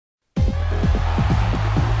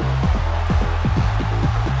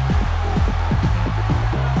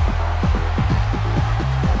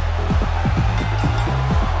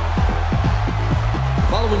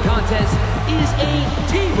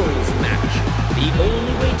The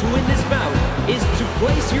only way to win this bout is to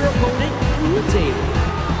place your opponent through a table.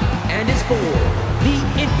 And is for the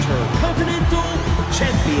Intercontinental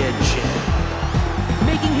Championship.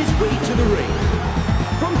 Making his way to the ring,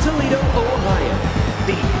 from Toledo, Ohio,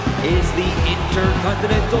 he is the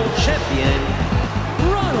Intercontinental Champion,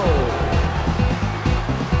 Ronald.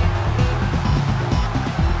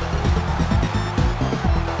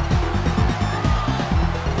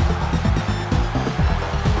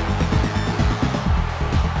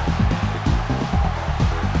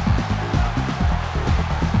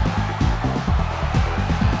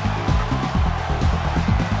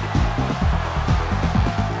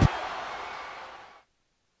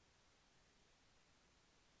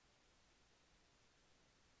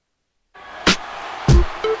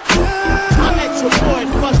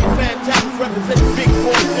 Representing Big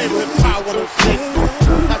Boy Neighborhood Power 106.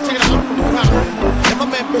 Now check it out, I'm from Compton. And my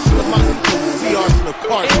man Bishop Lamont, the Arsenal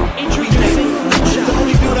Carter. Introducing the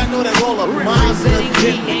only dude I know that roll a monster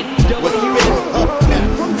dick with a big hubcap.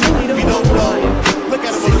 If you don't know, look at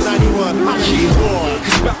him on the 91. Hockey boy.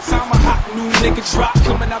 About time a hot new nigga drop.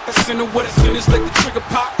 Coming out the center where the sinners let the trigger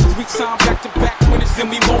pop. 3 times back to back when it's in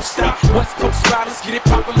we won't stop. West Coast riders get it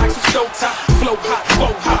poppin' like some stove top. Flow hot,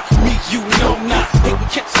 flow hot. Me, you know not. They can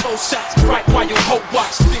catch 4 shots right while your hoe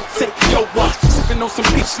watch. Then take your watch. Sippin' on some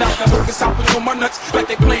peach now. Got hookers hopping on my nuts like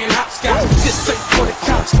they playin' hopscotch. This ain't for the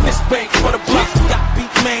couch. This bank for the block. Got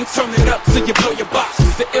beat, man. Turn it up till you blow your box.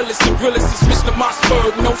 The illest and realest is Mr.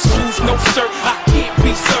 Mossberg. No shoes, no shirt. I can't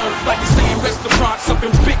be served like you say in restaurants up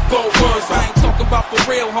in big gold words. I ain't talking about for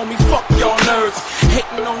real, homie. Fuck y'all nerds.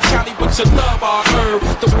 Hating on Cali, but you love our herb.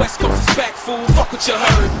 The West Coast is back, fool. Fuck what you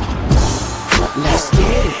heard. Let's get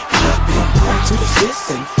it poppin', to the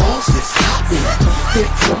fifth and falls is hoppin'.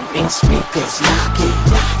 Big drum and speakers knockin'.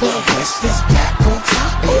 The West is back on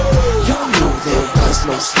top. Y'all knew there was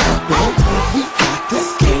no stopping. We got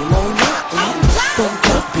this game on rockin'. From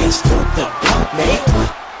the beach to the block, man.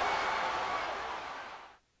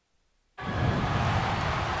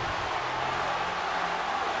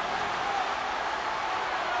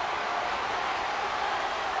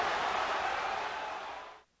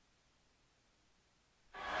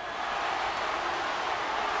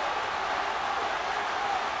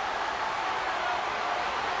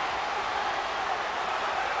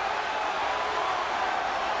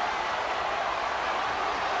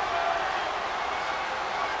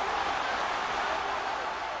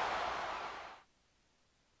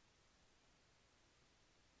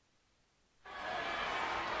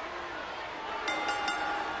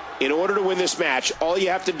 In order to win this match, all you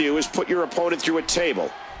have to do is put your opponent through a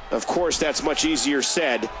table. Of course, that's much easier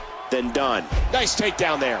said than done. Nice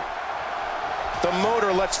takedown there. The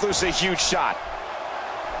motor lets loose a huge shot.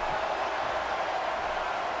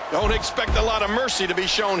 Don't expect a lot of mercy to be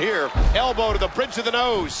shown here. Elbow to the bridge of the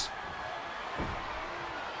nose.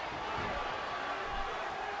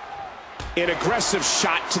 An aggressive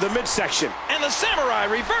shot to the midsection. And the Samurai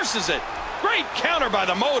reverses it. Great counter by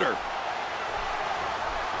the motor.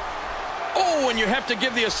 Oh, and you have to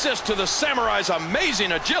give the assist to the Samurai's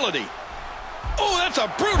amazing agility. Oh, that's a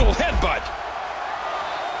brutal headbutt.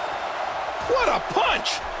 What a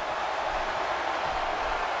punch.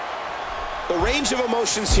 The range of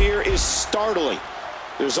emotions here is startling.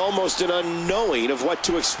 There's almost an unknowing of what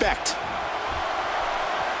to expect.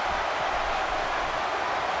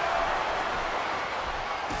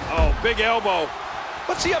 Oh, big elbow.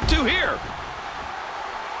 What's he up to here?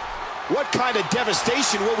 What kind of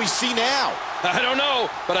devastation will we see now? I don't know,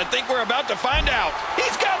 but I think we're about to find out.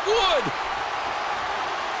 He's got wood.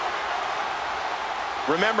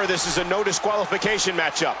 Remember, this is a no disqualification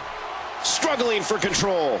matchup. Struggling for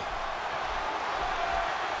control.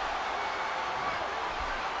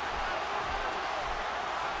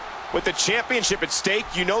 With the championship at stake,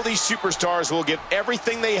 you know these superstars will give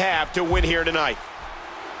everything they have to win here tonight.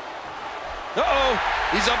 Uh-oh,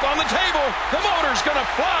 he's up on the table. The motor's gonna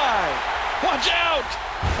fly. Watch out.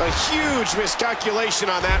 A huge miscalculation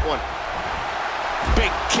on that one.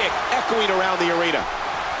 Big kick echoing around the arena.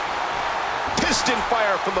 Piston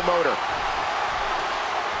fire from the motor.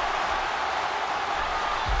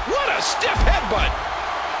 What a stiff headbutt.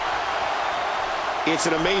 It's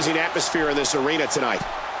an amazing atmosphere in this arena tonight.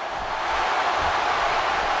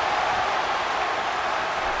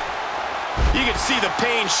 You can see the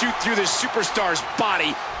pain shoot through this superstar's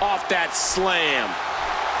body off that slam.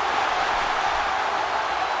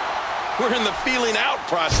 We're in the feeling out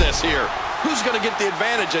process here. Who's going to get the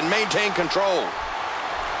advantage and maintain control?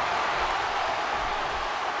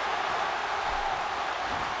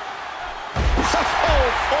 Oh,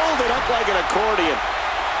 folded up like an accordion.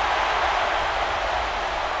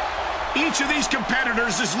 Each of these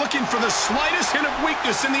competitors is looking for the slightest hint of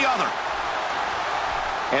weakness in the other.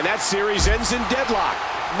 And that series ends in deadlock.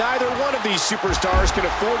 Neither one of these superstars can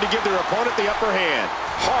afford to give their opponent the upper hand.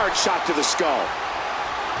 Hard shot to the skull.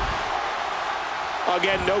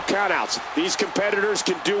 Again, no countouts. These competitors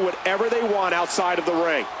can do whatever they want outside of the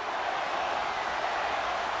ring.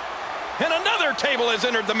 And another table has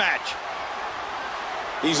entered the match.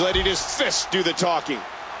 He's letting his fists do the talking.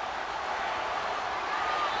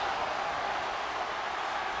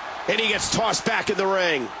 And he gets tossed back in the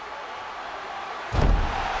ring.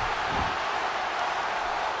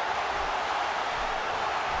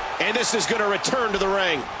 And this is going to return to the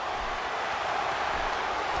ring.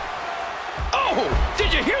 Oh,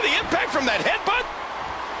 did you hear the impact from that headbutt?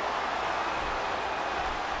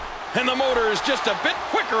 And the motor is just a bit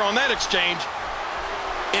quicker on that exchange.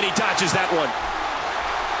 And he dodges that one.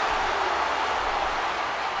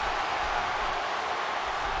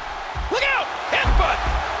 Look out! Headbutt!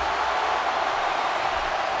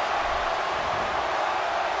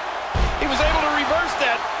 He was able to reverse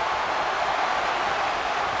that.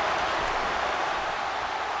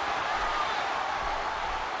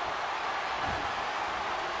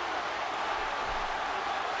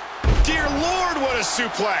 Dear Lord, what a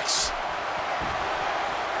suplex.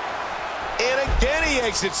 And again he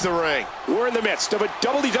exits the ring. We're in the midst of a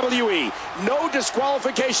WWE no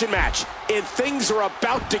disqualification match, and things are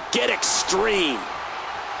about to get extreme.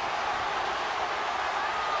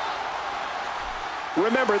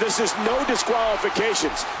 Remember, this is no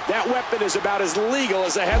disqualifications. That weapon is about as legal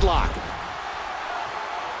as a headlock.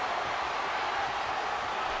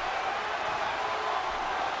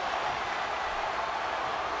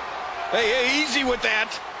 Hey, easy with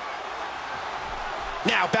that.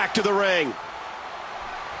 Now back to the ring.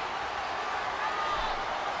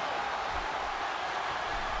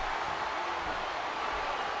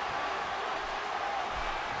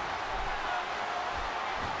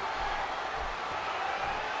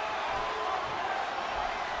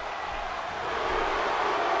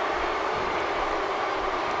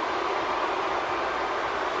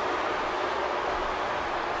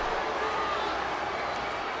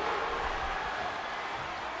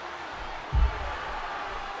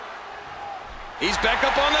 He's back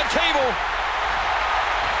up on that table.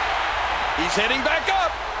 He's heading back up.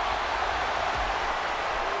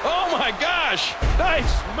 Oh, my gosh. Nice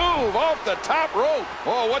move off the top rope.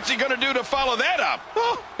 Oh, what's he going to do to follow that up?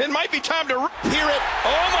 Oh, it might be time to Hear it.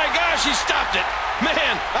 Oh, my gosh, he stopped it.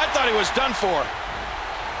 Man, I thought he was done for.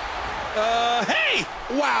 Hey.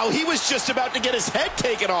 Wow, he was just about to get his head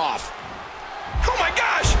taken off. Oh, my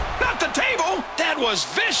gosh, not the table. That was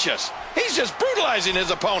vicious. He's just brutalizing his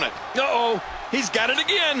opponent. Uh-oh. He's got it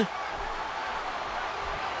again.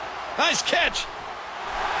 Nice catch.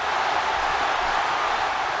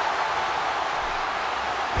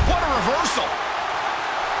 What a reversal.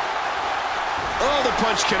 Oh, the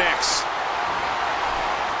punch connects.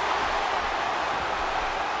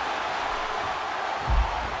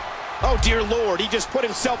 Oh, dear Lord, he just put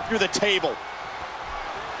himself through the table.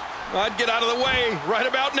 I'd get out of the way right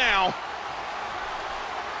about now.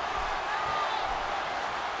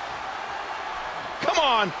 Come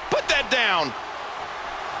on, put that down.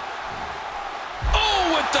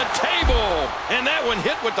 Oh, with the table. And that one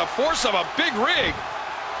hit with the force of a big rig.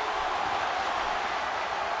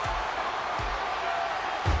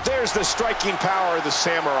 There's the striking power of the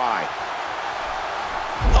samurai.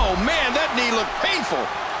 Oh, man, that knee looked painful.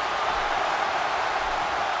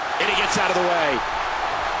 And he gets out of the way.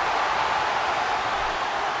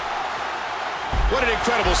 What an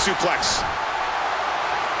incredible suplex.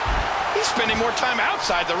 He's spending more time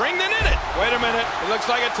outside the ring than in it. Wait a minute. It looks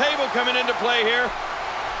like a table coming into play here.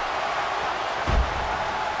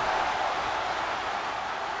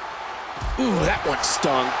 Ooh, that one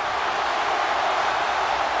stung.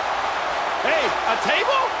 Hey, a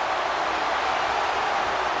table?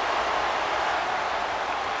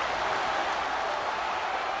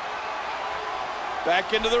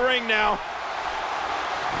 Back into the ring now.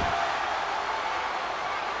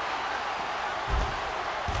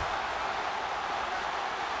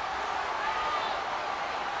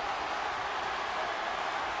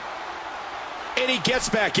 And he gets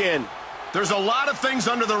back in. There's a lot of things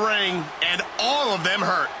under the ring, and all of them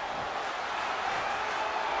hurt.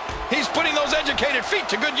 He's putting those educated feet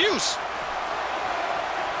to good use.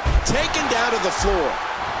 Taken down to the floor.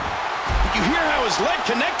 Did you hear how his leg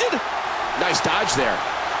connected? Nice dodge there.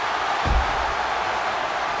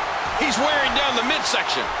 He's wearing down the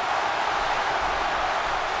midsection.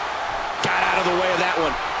 Got out of the way of that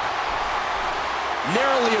one.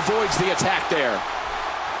 Narrowly avoids the attack there.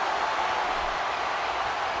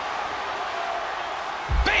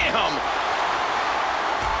 Bam!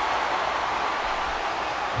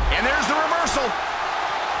 And there's the reversal.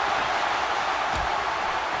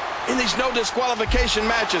 In these no disqualification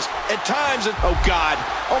matches, at times it... Oh, God.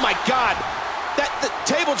 Oh, my God. The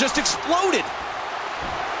table just exploded.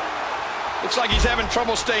 Looks like he's having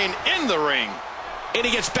trouble staying in the ring. And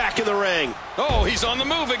he gets back in the ring. Oh, he's on the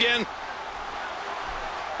move again.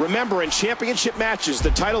 Remember, in championship matches,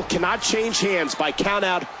 the title cannot change hands by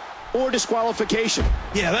countout or disqualification.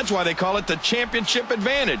 Yeah, that's why they call it the championship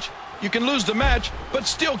advantage. You can lose the match, but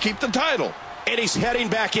still keep the title. And he's heading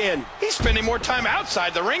back in. He's spending more time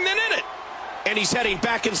outside the ring than in it. And he's heading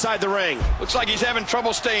back inside the ring. Looks like he's having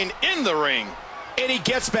trouble staying in the ring. And he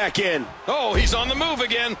gets back in. Oh, he's on the move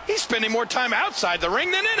again. He's spending more time outside the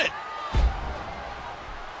ring than in it.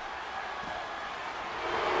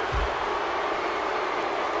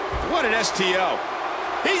 What an STO.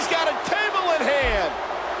 He's got a table in hand.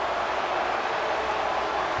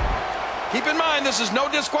 Keep in mind, this is no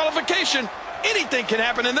disqualification. Anything can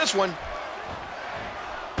happen in this one.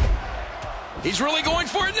 He's really going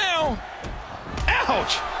for it now.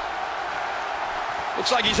 Ouch!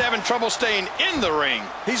 Looks like he's having trouble staying in the ring.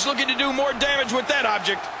 He's looking to do more damage with that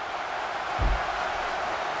object.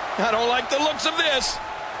 I don't like the looks of this.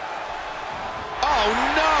 Oh,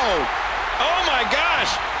 no! Oh, my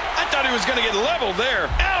gosh! I thought he was going to get leveled there.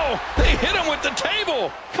 Ow! They hit him with the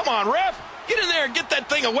table. Come on, ref. Get in there and get that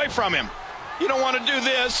thing away from him. You don't want to do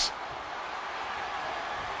this.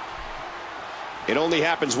 It only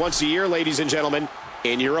happens once a year, ladies and gentlemen,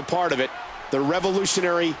 and you're a part of it. The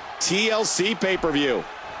revolutionary TLC pay-per-view.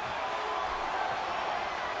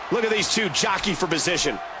 Look at these two jockey for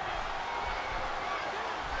position.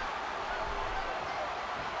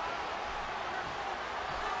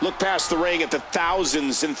 Look past the ring at the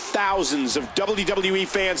thousands and thousands of WWE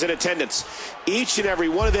fans in attendance. Each and every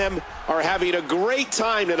one of them are having a great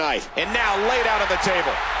time tonight. And now laid out on the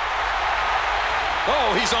table.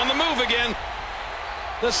 Oh, he's on the move again.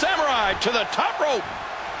 The Samurai to the top rope.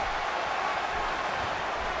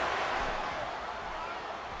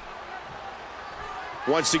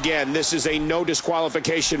 Once again, this is a no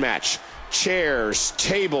disqualification match. Chairs,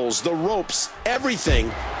 tables, the ropes,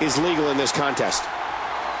 everything is legal in this contest.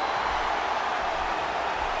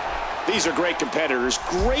 These are great competitors,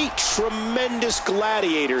 great, tremendous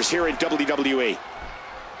gladiators here in WWE.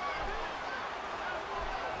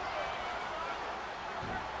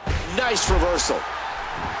 Nice reversal.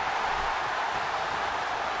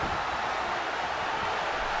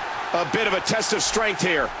 A bit of a test of strength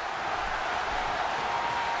here.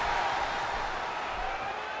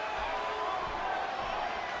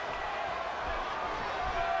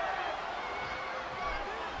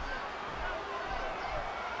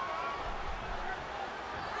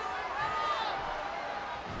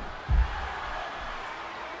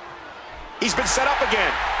 He's been set up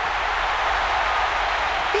again.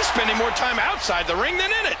 He's spending more time outside the ring than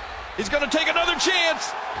in it. He's going to take another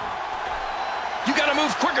chance. You got to move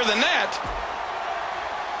quicker than that.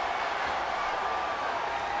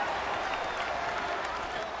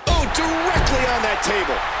 Oh, directly on that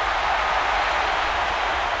table.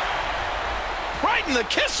 Right in the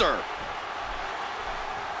kisser.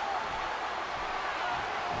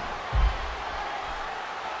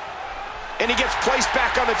 And he gets placed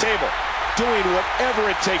back on the table, doing whatever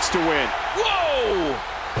it takes to win. Whoa!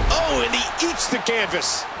 Oh, and he eats the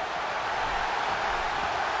canvas.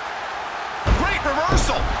 Great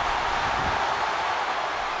reversal.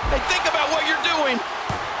 Hey, think about what you're doing.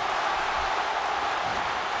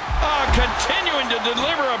 Continuing to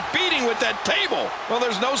deliver a beating with that table. Well,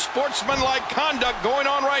 there's no sportsmanlike conduct going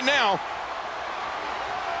on right now.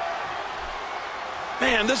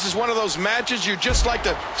 Man, this is one of those matches you just like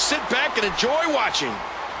to sit back and enjoy watching.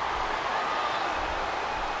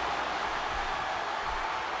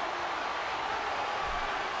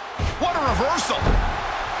 What a reversal.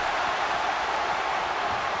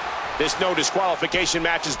 This no disqualification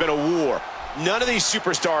match has been a war. None of these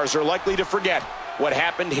superstars are likely to forget what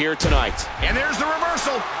happened here tonight. And there's the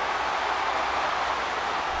reversal.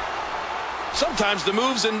 Sometimes the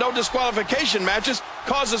moves in no disqualification matches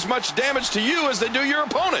cause as much damage to you as they do your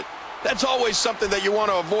opponent. That's always something that you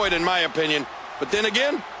want to avoid, in my opinion. But then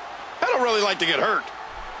again, I don't really like to get hurt.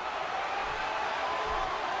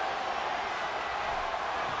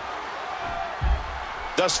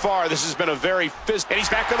 Thus far, this has been a very physical... And he's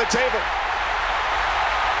back on the table.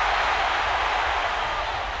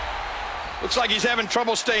 Looks like he's having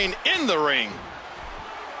trouble staying in the ring.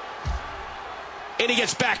 And he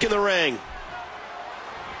gets back in the ring.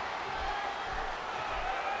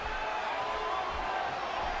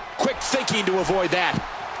 Quick thinking to avoid that.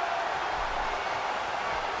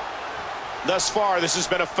 Thus far, this has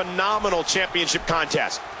been a phenomenal championship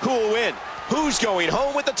contest. Who will win? Who's going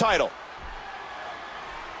home with the title?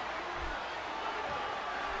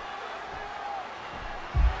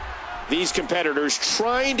 These competitors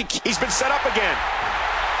trying to... He's been set up again.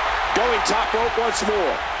 Going top rope once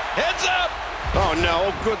more. Heads up! Oh,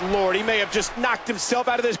 no. Good Lord. He may have just knocked himself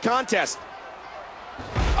out of this contest.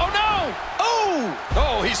 Oh, no! Oh!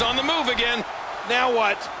 Oh, he's on the move again. Now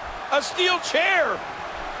what? A steel chair!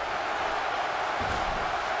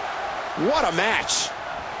 What a match.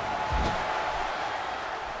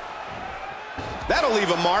 That'll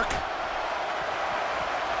leave a mark.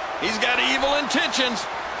 He's got evil intentions.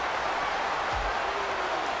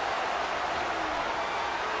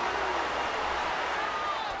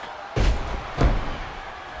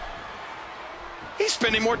 He's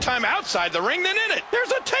spending more time outside the ring than in it.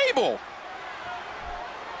 There's a table.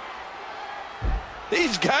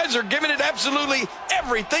 These guys are giving it absolutely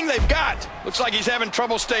everything they've got. Looks like he's having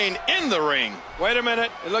trouble staying in the ring. Wait a minute.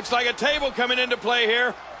 It looks like a table coming into play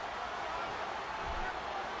here.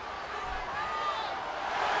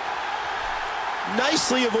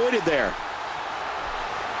 Nicely avoided there.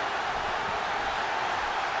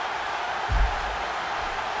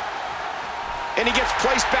 And he gets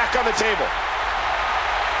placed back on the table.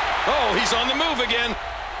 Oh, he's on the move again.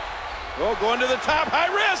 Oh, going to the top,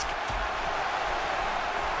 high risk.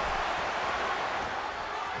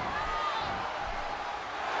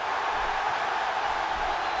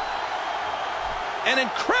 An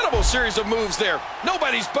incredible series of moves there.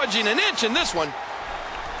 Nobody's budging an inch in this one.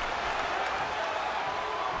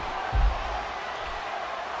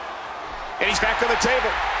 And he's back on the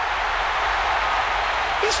table.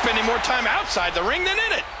 He's spending more time outside the ring than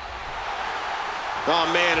in it. Oh,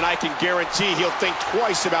 man, and I can guarantee he'll think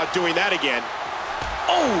twice about doing that again.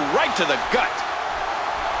 Oh, right to the gut.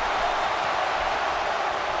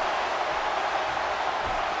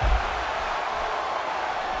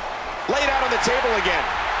 Laid out on the table again.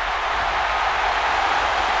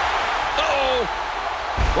 Uh-oh.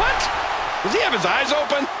 What? Does he have his eyes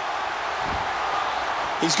open?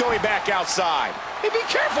 He's going back outside. Hey, be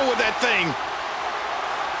careful with that thing.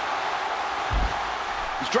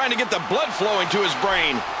 He's trying to get the blood flowing to his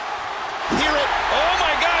brain. Hear it. Oh,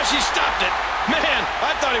 my gosh, he stopped it. Man,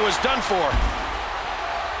 I thought he was done for.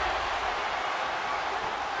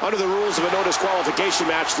 Under the rules of a no disqualification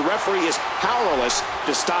match, the referee is powerless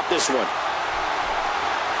to stop this one.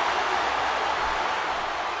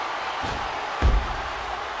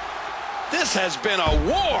 This has been a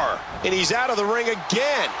war. And he's out of the ring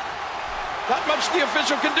again. Not much the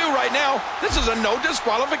official can do right now. This is a no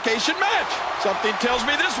disqualification match. Something tells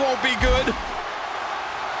me this won't be good.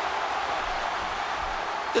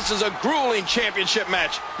 This is a grueling championship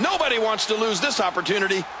match. Nobody wants to lose this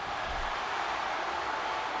opportunity.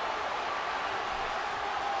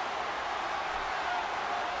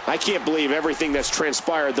 I can't believe everything that's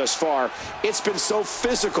transpired thus far. It's been so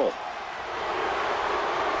physical.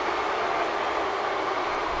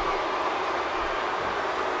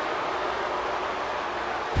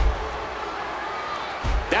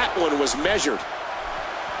 That one was measured.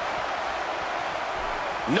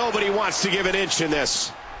 Nobody wants to give an inch in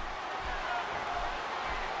this.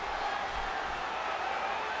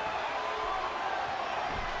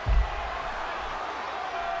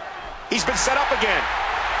 He's been set up again.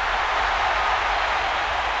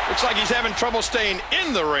 Looks like he's having trouble staying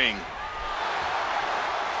in the ring.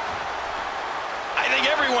 I think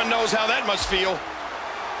everyone knows how that must feel.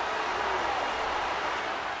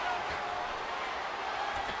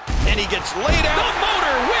 And he gets laid out. The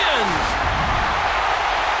motor wins!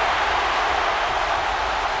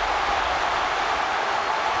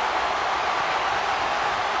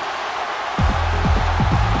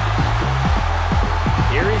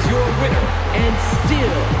 Here is your winner, and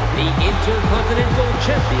still the Intercontinental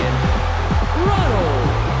Champion, Ronald.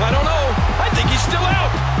 I don't know. I think he's still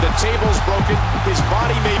out. The table's broken. His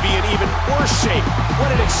body may be in even worse shape.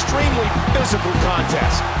 What an extremely physical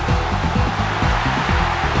contest.